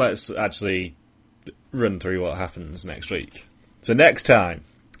 first let's actually run through what happens next week. So next time,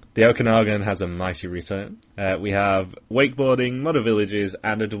 the Okanagan has a mighty return. We have wakeboarding, Mother Villages,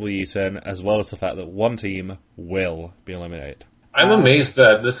 and a double U-turn, as well as the fact that one team will be eliminated. I'm amazed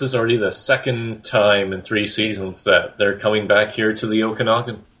that this is already the second time in 3 seasons that they're coming back here to the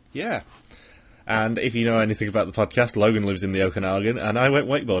Okanagan. Yeah. And if you know anything about the podcast, Logan lives in the Okanagan, and I went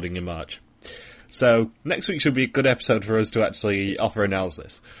wakeboarding in March. So next week should be a good episode for us to actually offer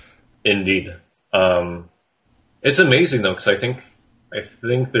analysis. Indeed. It's amazing, though, because I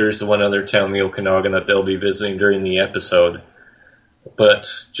think there's one other town, the Okanagan, that they'll be visiting during the episode. But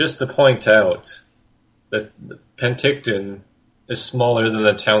just to point out that Penticton is smaller than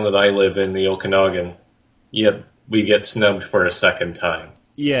the town that I live in, the Okanagan, yet we get snubbed for a second time.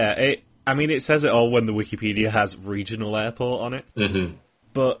 Yeah, it says it all when the Wikipedia has regional airport on it. Mm-hmm.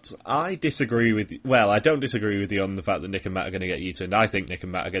 But I disagree with... Well, I don't disagree with you on the fact that Nick and Matt are going to get U-turned. I think Nick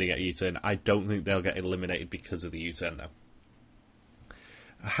and Matt are going to get U-turned. I don't think they'll get eliminated because of the U-turn, though.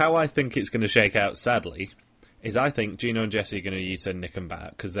 How I think it's going to shake out, sadly, is I think Gino and Jesse are going to U-turn Nick and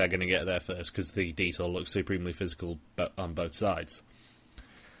Matt because they're going to get there first because the detour looks supremely physical on both sides.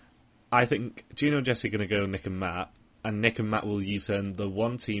 I think Gino and Jesse are going to go Nick and Matt will U-turn the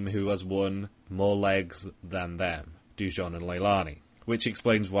one team who has won more legs than them, Dujon and Leilani, which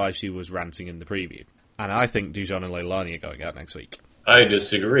explains why she was ranting in the preview. And I think Dujon and Leilani are going out next week. I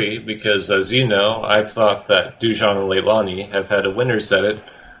disagree, because as you know, I've thought that Dujon and Leilani have had a winner's edit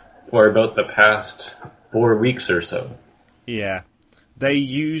for about the past 4 weeks or so. Yeah. They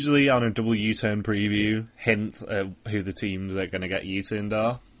usually, on a double U-turn preview, hint at who the teams that are going to get U-turned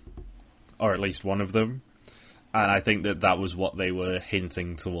are. Or at least one of them. And I think that was what they were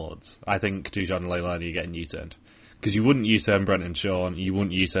hinting towards. I think Dujon and Leilani are getting U-turned. Because you wouldn't U-turn Brent and Sean, you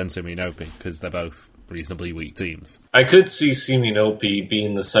wouldn't U-turn Simi and Opie, because they're both reasonably weak teams. I could see Simi and Opie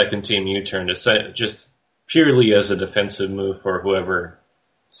being the second team U-turn, just purely as a defensive move for whoever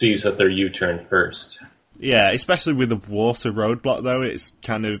sees that they're U-turned first. Yeah, especially with the water roadblock, though, it's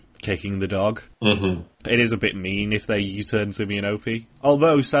kind of kicking the dog. Mm-hmm. It is a bit mean if they U-turn Simi and Opie.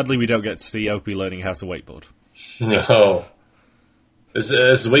 Although, sadly, we don't get to see Opie learning how to wakeboard. No. Is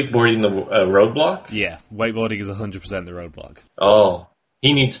wakeboarding the roadblock? Yeah, wakeboarding is 100% the roadblock. Oh,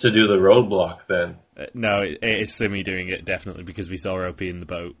 he needs to do the roadblock then. No, it is Simi doing it, definitely, because we saw Opie in the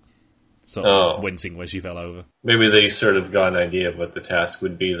boat, sort of wincing when she fell over. Maybe they sort of got an idea of what the task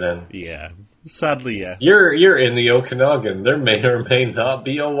would be then. Yeah, sadly, yes. You're in the Okanagan. There may or may not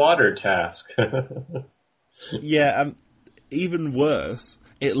be a water task. Yeah, even worse,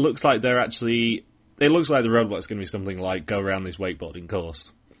 it looks like they're actually... It looks like the roadblock's going to be something like go around this wakeboarding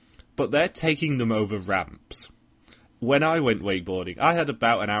course. But they're taking them over ramps. When I went wakeboarding, I had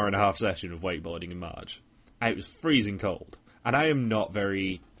about an hour and a half session of wakeboarding in March. It was freezing cold. And I am not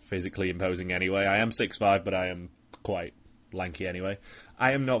very physically imposing anyway. I am 6'5", but I am quite lanky anyway.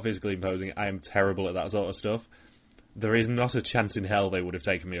 I am not physically imposing. I am terrible at that sort of stuff. There is not a chance in hell they would have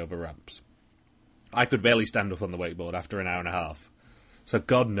taken me over ramps. I could barely stand up on the wakeboard after an hour and a half. So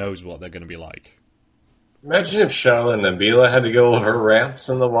God knows what they're going to be like. Imagine if Charlotte and Nabila had to go over ramps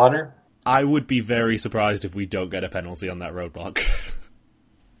in the water. I would be very surprised if we don't get a penalty on that roadblock.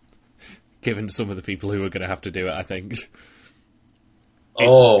 Given some of the people who are going to have to do it, I think.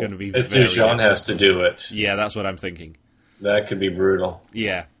 Going to be if Dujon has to do it. Yeah, that's what I'm thinking. That could be brutal.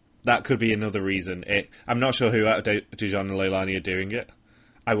 Yeah, that could be another reason. I'm not sure who out of Dujon and Leilani are doing it.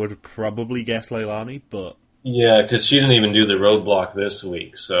 I would probably guess Leilani, but... Yeah, because she didn't even do the roadblock this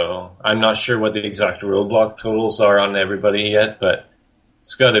week, so I'm not sure what the exact roadblock totals are on everybody yet, but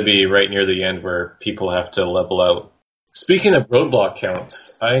it's got to be right near the end where people have to level out. Speaking of roadblock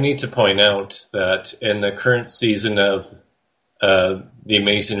counts, I need to point out that in the current season of The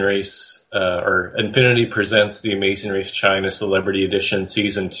Amazing Race, or Infinity Presents The Amazing Race China Celebrity Edition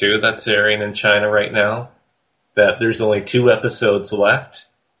Season 2 that's airing in China right now, that there's only 2 episodes left.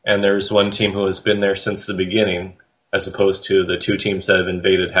 And there's one team who has been there since the beginning, as opposed to the 2 teams that have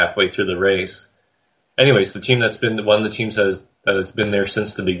invaded halfway through the race. Anyways, one of the teams that has been there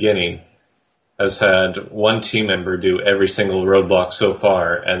since the beginning has had 1 team member do every single roadblock so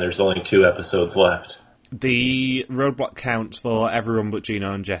far, and there's only 2 episodes left. The roadblock count for everyone but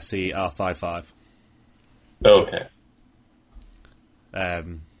Gino and Jesse are 5-5. Okay.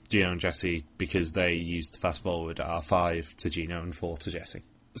 Gino and Jesse, because they used the fast forward, are 5 to Gino and 4 to Jesse.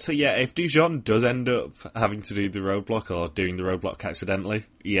 So yeah, if Dujon does end up having to do the roadblock or doing the roadblock accidentally,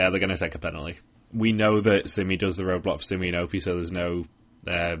 yeah, they're going to take a penalty. We know that Simi does the roadblock for Simi and Opie, so there's no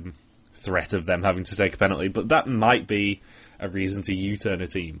threat of them having to take a penalty, but that might be a reason to U-turn a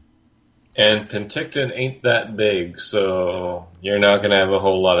team. And Penticton ain't that big, so you're not going to have a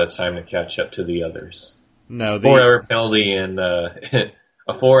whole lot of time to catch up to the others. No, 4-hour penalty in a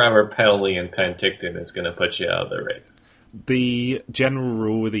 4-hour penalty in Penticton is going to put you out of the race. The general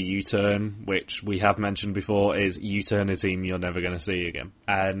rule with a U-turn, which we have mentioned before, is U-turn a team you're never going to see again.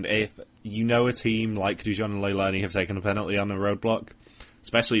 And if you know a team like Dujon and Leilani have taken a penalty on a roadblock,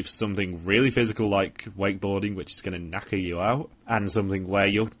 especially for something really physical like wakeboarding, which is going to knacker you out, and something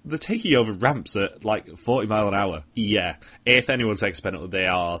where they're taking you over ramps at like 40 mile an hour. Yeah, if anyone takes a penalty, they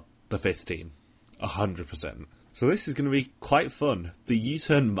are the fifth team. 100%. So this is going to be quite fun. The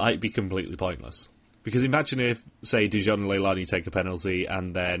U-turn might be completely pointless. Because imagine if, say, Dujon and Leilani take a penalty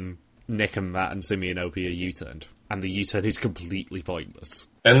and then Nick and Matt and Simi and Opie are U-turned. And the U-turn is completely pointless.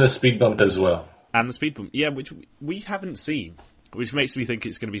 And the speed bump as well. And the speed bump, yeah, which we haven't seen. Which makes me think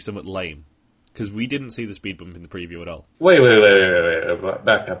it's going to be somewhat lame. Because we didn't see the speed bump in the preview at all. Wait.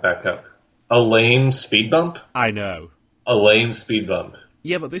 Back up. A lame speed bump? I know. A lame speed bump.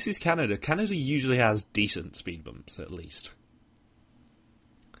 Yeah, but this is Canada. Canada usually has decent speed bumps, at least.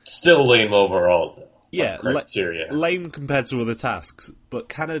 Still lame overall, though. Yeah, criteria. Lame compared to other tasks, but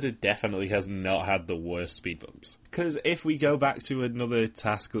Canada definitely has not had the worst speed bumps. Because if we go back to another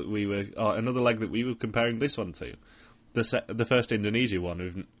task that another leg that we were comparing this one to, the first Indonesia one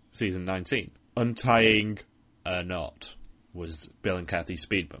of season 19, untying a knot was Bill and Kathy's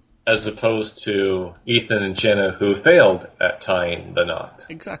speed bump. As opposed to Ethan and Jenna, who failed at tying the knot.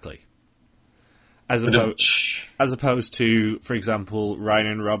 Exactly. As opposed to, for example, Ryan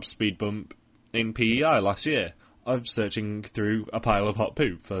and Rob's speed bump in PEI last year of searching through a pile of hot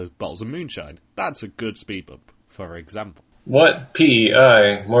poop for bottles of moonshine. That's a good speed bump, for example. What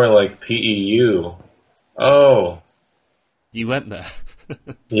PEI? More like PEU. Oh. You went there.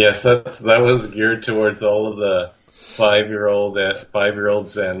 Yes, that was geared towards all of the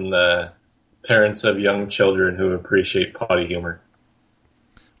five-year-olds and parents of young children who appreciate potty humor.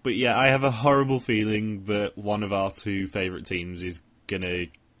 But yeah, I have a horrible feeling that one of our two favourite teams is going to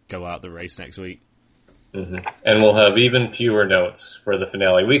go out the race next week. Mm-hmm. And we'll have even fewer notes for the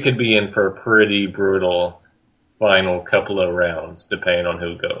finale. We could be in for a pretty brutal final couple of rounds, depending on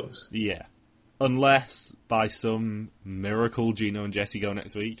who goes. Yeah. Unless, by some miracle, Gino and Jesse go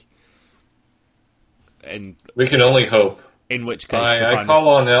next week. And we can only hope. In which case, I call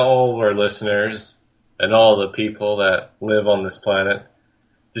on all our listeners and all the people that live on this planet,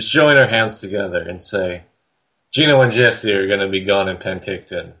 just join our hands together and say, Gino and Jesse are going to be gone in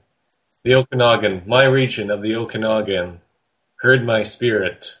Penticton. The Okanagan, my region of the Okanagan, heard my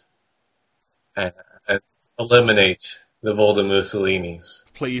spirit and eliminate the Volta Mussolinis.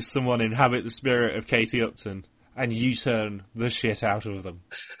 Please, someone inhabit the spirit of Katie Upton and U-turn the shit out of them.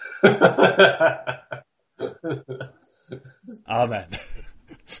 Amen.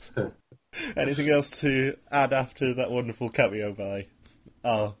 Anything else to add after that wonderful cameo by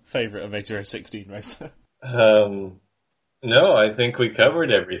our favourite Amazing Race 16 racer? No, I think we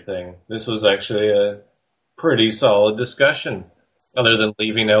covered everything. This was actually a pretty solid discussion. Other than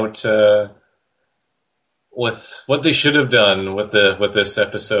leaving out with what they should have done with this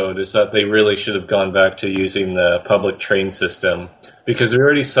episode is that they really should have gone back to using the public train system, because we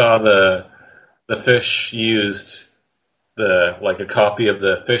already saw the fish used a copy of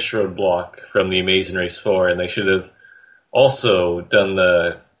the fish road block from the Amazing Race 4, and they should have also done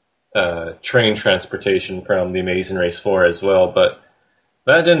the train transportation from the Amazing Race 4 as well, but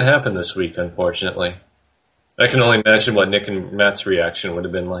that didn't happen this week, unfortunately. I can only imagine what Nick and Matt's reaction would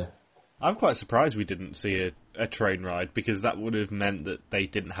have been like. I'm quite surprised we didn't see a train ride, because that would have meant that they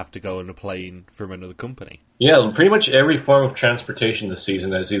didn't have to go on a plane from another company. Yeah, pretty much every form of transportation this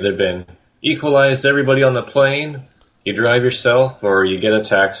season has either been equalized everybody on the plane, you drive yourself, or you get a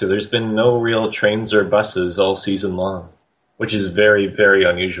taxi. There's been no real trains or buses all season long, which is very, very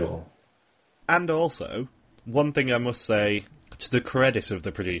unusual. And also, one thing I must say, to the credit of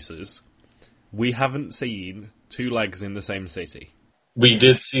the producers, we haven't seen two legs in the same city. We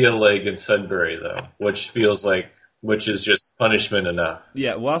did see a leg in Sudbury, though, which is just punishment enough.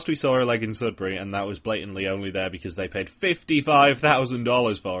 Yeah, whilst we saw a leg in Sudbury, and that was blatantly only there because they paid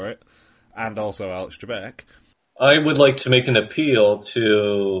 $55,000 for it, and also Alex Trebek. I would like to make an appeal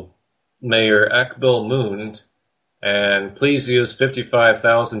to Mayor Akbil Mund, and please use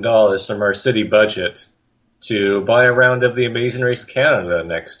 $55,000 from our city budget to buy a round of the Amazing Race Canada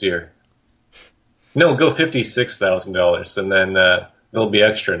next year. No, go $56,000, and then they'll be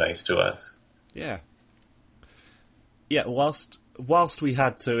extra nice to us. Yeah. Yeah, whilst we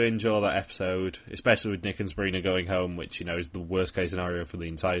had to endure that episode, especially with Nick and Sabrina going home, which, is the worst case scenario for the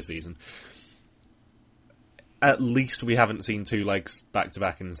entire season, at least we haven't seen two legs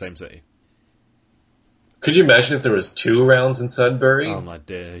back-to-back in the same city. Could you imagine if there was 2 rounds in Sudbury? Oh my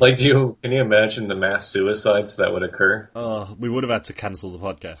dear. Can you imagine the mass suicides that would occur? Oh, we would have had to cancel the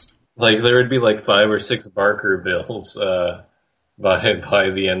podcast. There would be 5 or 6 Barker bills by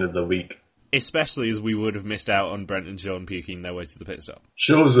the end of the week. Especially as we would have missed out on Brent and Sean puking their way to the pit stop.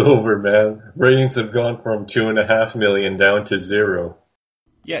 Show's over, man. Ratings have gone from 2.5 million down to 0.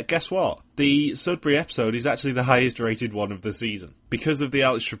 Yeah, guess what? The Sudbury episode is actually the highest rated one of the season. Because of the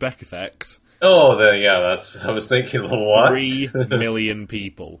Alex Trebek effect, Oh, I was thinking, what? 3 million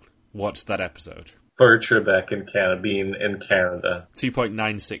people watched that episode. For Trebek in Canada, being in Canada.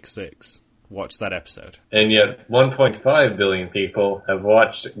 2.966 watched that episode. And yet 1.5 billion people have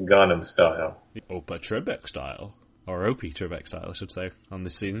watched Gangnam Style. The Opa Trebek style. Or Opie Trebek style, I should say, on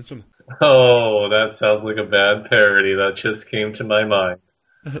this season. Oh, that sounds like a bad parody that just came to my mind.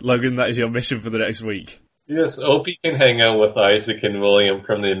 Logan, that is your mission for the next week. Yes, Opie can hang out with Isaac and William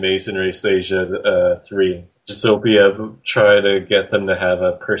from the Amazing Race Asia 3. Just Opie try to get them to have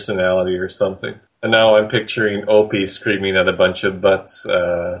a personality or something. And now I'm picturing Opie screaming at a bunch of butts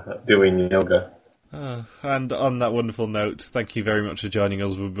doing yoga. And on that wonderful note, thank you very much for joining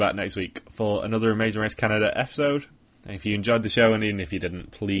us. We'll be back next week for another Amazing Race Canada episode. And if you enjoyed the show, and even if you didn't,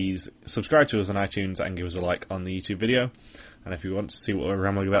 please subscribe to us on iTunes and give us a like on the YouTube video. And if you want to see what we're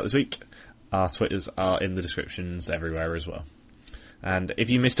rambling about this week, our Twitters are in the descriptions everywhere as well. And if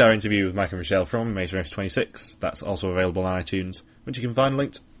you missed our interview with Mike and Michelle from Amazing Race 26, that's also available on iTunes, which you can find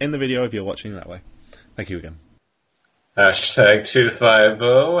linked in the video if you're watching that way. Thank you again. Hashtag 250,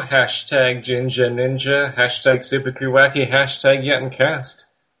 hashtag Jinja Ninja, hashtag Super Wacky, hashtag Yetincast,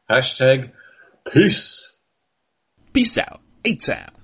 hashtag peace. Peace out. A-Town.